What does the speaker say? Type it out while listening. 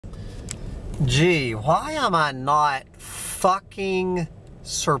Gee, why am I not fucking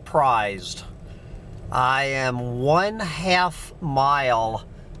surprised? I am 1/2 mile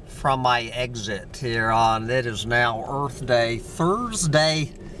from my exit here on, it is now Earth Day,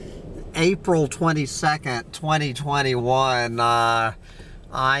 Thursday, April 22nd, 2021. I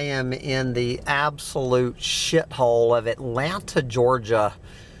am in the absolute shithole of Atlanta, Georgia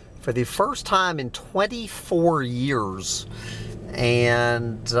for the first time in 24 years.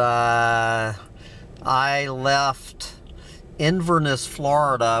 And I left Inverness,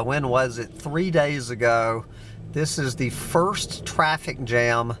 Florida, when was it? 3 days ago. This is the first traffic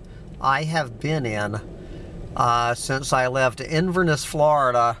jam I have been in since I left Inverness,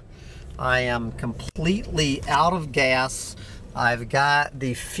 Florida. I am completely out of gas. I've got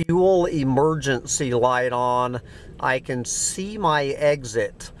the fuel emergency light on. I can see my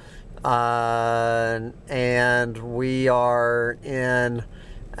exit. And we are in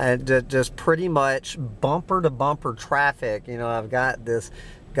just pretty much bumper to bumper traffic. You know, I've got this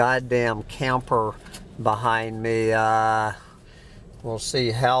goddamn camper behind me. We'll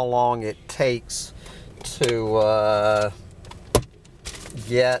see how long it takes to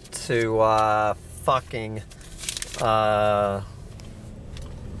get to fucking to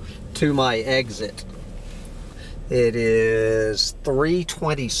my exit. It is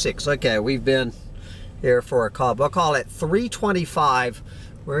 3:26. Okay, we've been here for a call. We'll call it 3:25.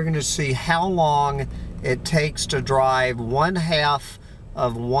 We're going to see how long it takes to drive 1/2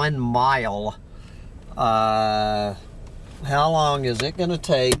 of 1 mile. How long is it going to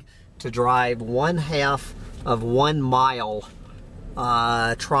take to drive 1/2 of 1 mile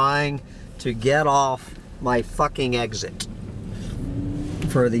trying to get off my fucking exit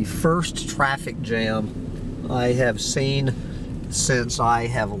for the first traffic jam I have seen since I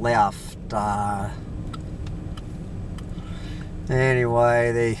have left.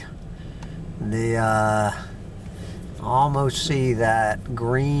 Anyway, almost see that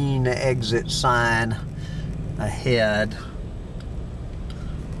green exit sign ahead.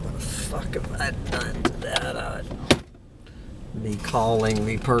 What the fuck have I done to that? Me calling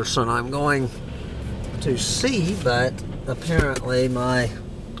the person I'm going to see, but apparently my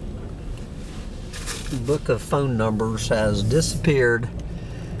book of phone numbers has disappeared,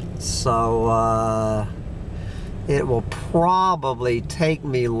 so it will probably take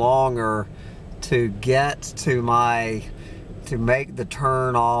me longer to get to make the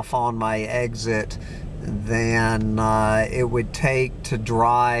turn off on my exit than it would take to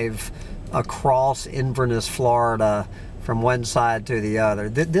drive across Inverness, Florida from one side to the other.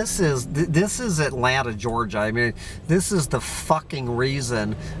 This is Atlanta, Georgia. I mean, this is the fucking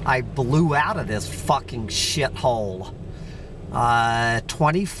reason I blew out of this fucking shithole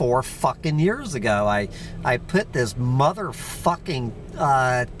 24 fucking years ago. I put this motherfucking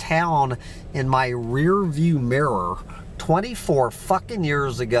town in my rear view mirror 24 fucking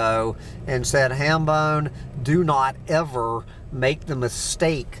years ago and said, Hambone, do not ever make the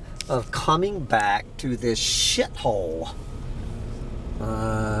mistake of coming back to this shithole.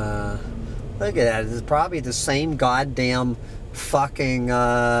 Look at that. It's probably the same goddamn fucking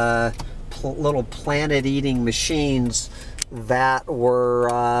little planet-eating machines that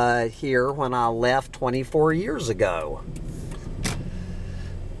were here when I left 24 years ago.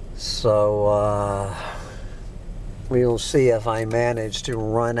 So we'll see if I manage to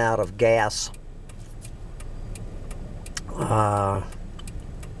run out of gas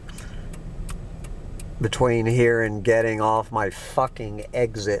between here and getting off my fucking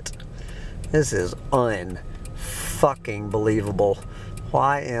exit. This is unfucking believable.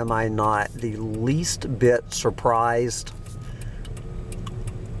 Why am I not the least bit surprised?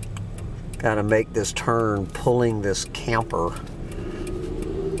 Gotta make this turn pulling this camper.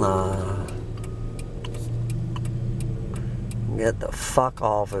 Get the fuck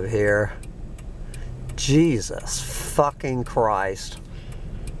off of here. Jesus fucking Christ.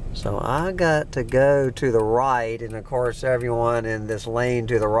 So I got to go to the right, and of course everyone in this lane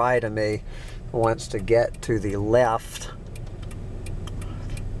to the right of me wants to get to the left.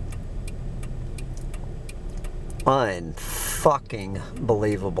 Unfucking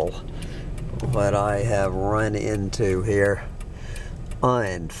believable what I have run into here.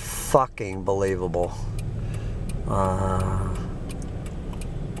 Unfucking believable.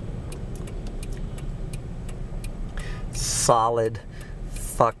 Solid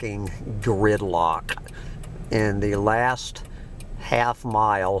fucking gridlock. In the last half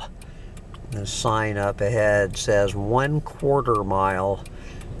mile, the sign up ahead says 1/4 mile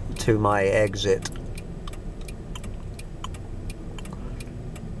to my exit.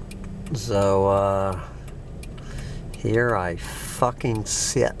 So here I fucking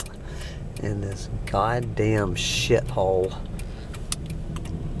sit in this goddamn shithole.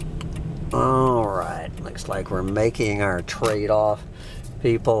 Alright, looks like we're making our trade-off.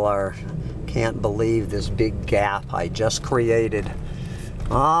 People can't believe this big gap I just created.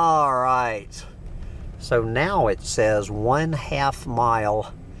 Alright, so now it says 1/2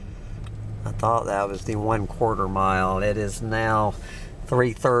 mile. I thought that was the 1/4 mile. It is now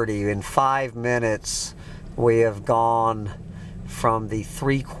 3:30. In 5 minutes we have gone from the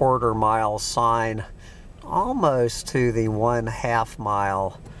 3/4 mile sign almost to the 1/2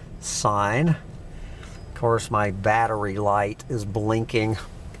 mile sign. Of course, my battery light is blinking.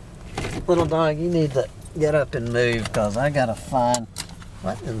 Little dog, you need to get up and move, because I gotta find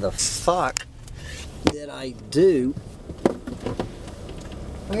what in the fuck did I do.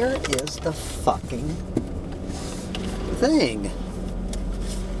 Where is the fucking thing?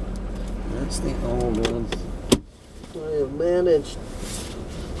 That's the old one. I have managed.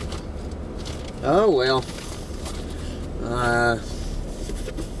 Oh well.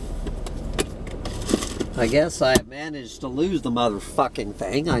 I guess I managed to lose the motherfucking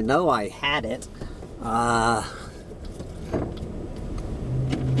thing. I know I had it.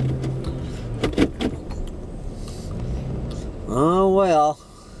 Oh well.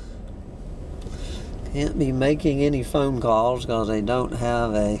 Can't be making any phone calls because I don't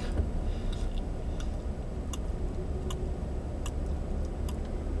have a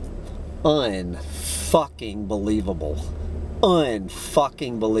unfucking believable.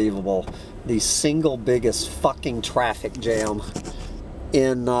 Unfucking believable. The single biggest fucking traffic jam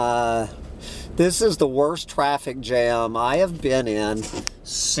in this is the worst traffic jam I have been in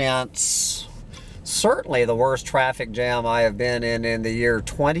since, certainly the worst traffic jam I have been in the year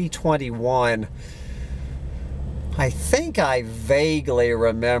 2021. I think I vaguely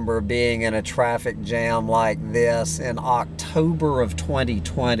remember being in a traffic jam like this in October of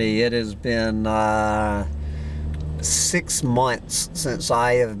 2020. It has been 6 months since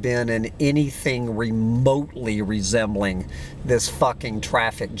I have been in anything remotely resembling this fucking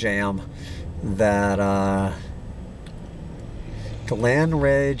traffic jam that Glen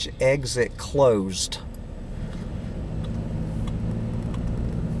Ridge exit closed.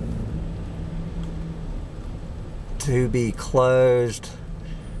 To be closed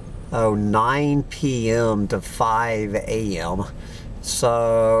 9 p.m. to 5 a.m.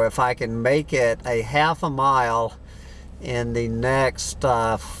 So if I can make it 1/2 mile in the next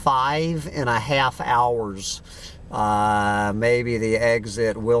 5.5 hours, maybe the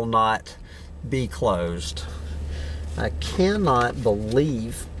exit will not be closed. I cannot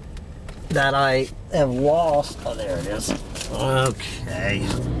believe that I have lost. Oh, there it is. Okay.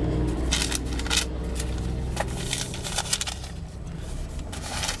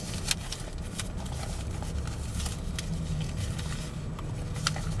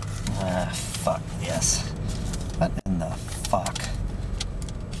 Fuck this. What in the fuck?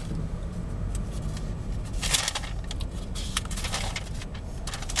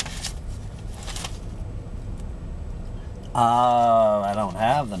 Oh, I don't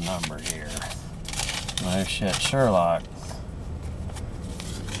have the number here. No shit, Sherlock.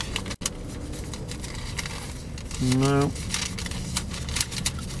 Nope.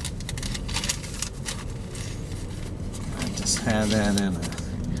 I just had that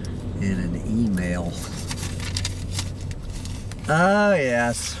in an email. Oh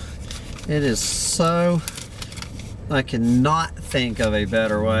yes, it is so, I cannot think of a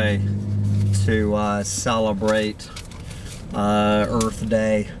better way to celebrate Earth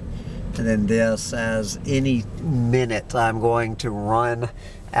Day than this, as any minute I'm going to run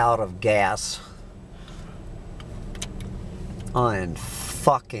out of gas.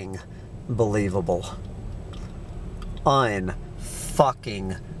 Unfucking believable.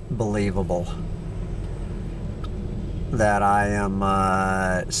 Unfucking believable that I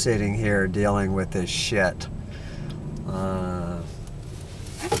am sitting here dealing with this shit.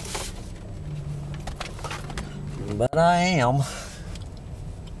 But I am.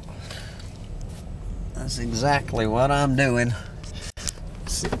 That's exactly what I'm doing.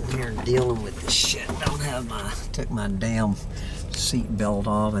 Sitting here dealing with this shit. Don't have my, took my damn seat belt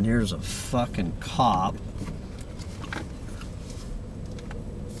off, and here's a fucking cop.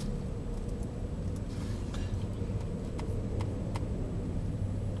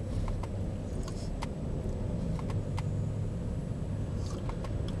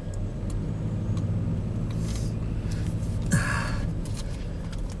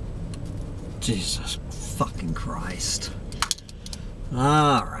 Jesus fucking Christ.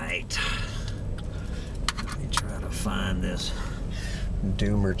 Alright. Let me try to find this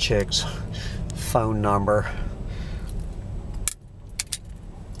Doomer chick's phone number.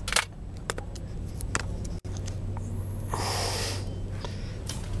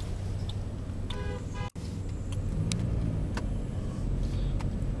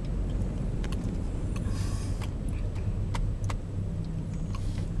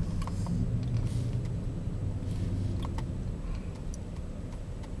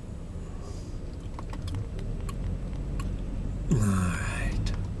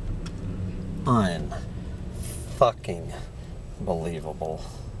 fucking believable.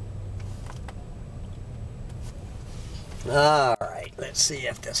 Alright, let's see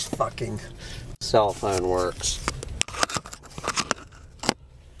if this fucking cell phone works.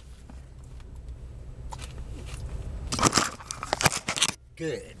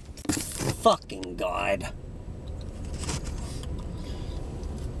 Good fucking God.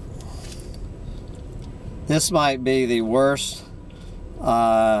 This might be the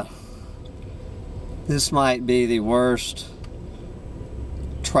worst,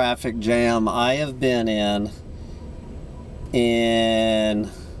 traffic jam I have been in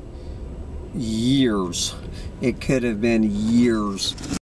years. It could have been years.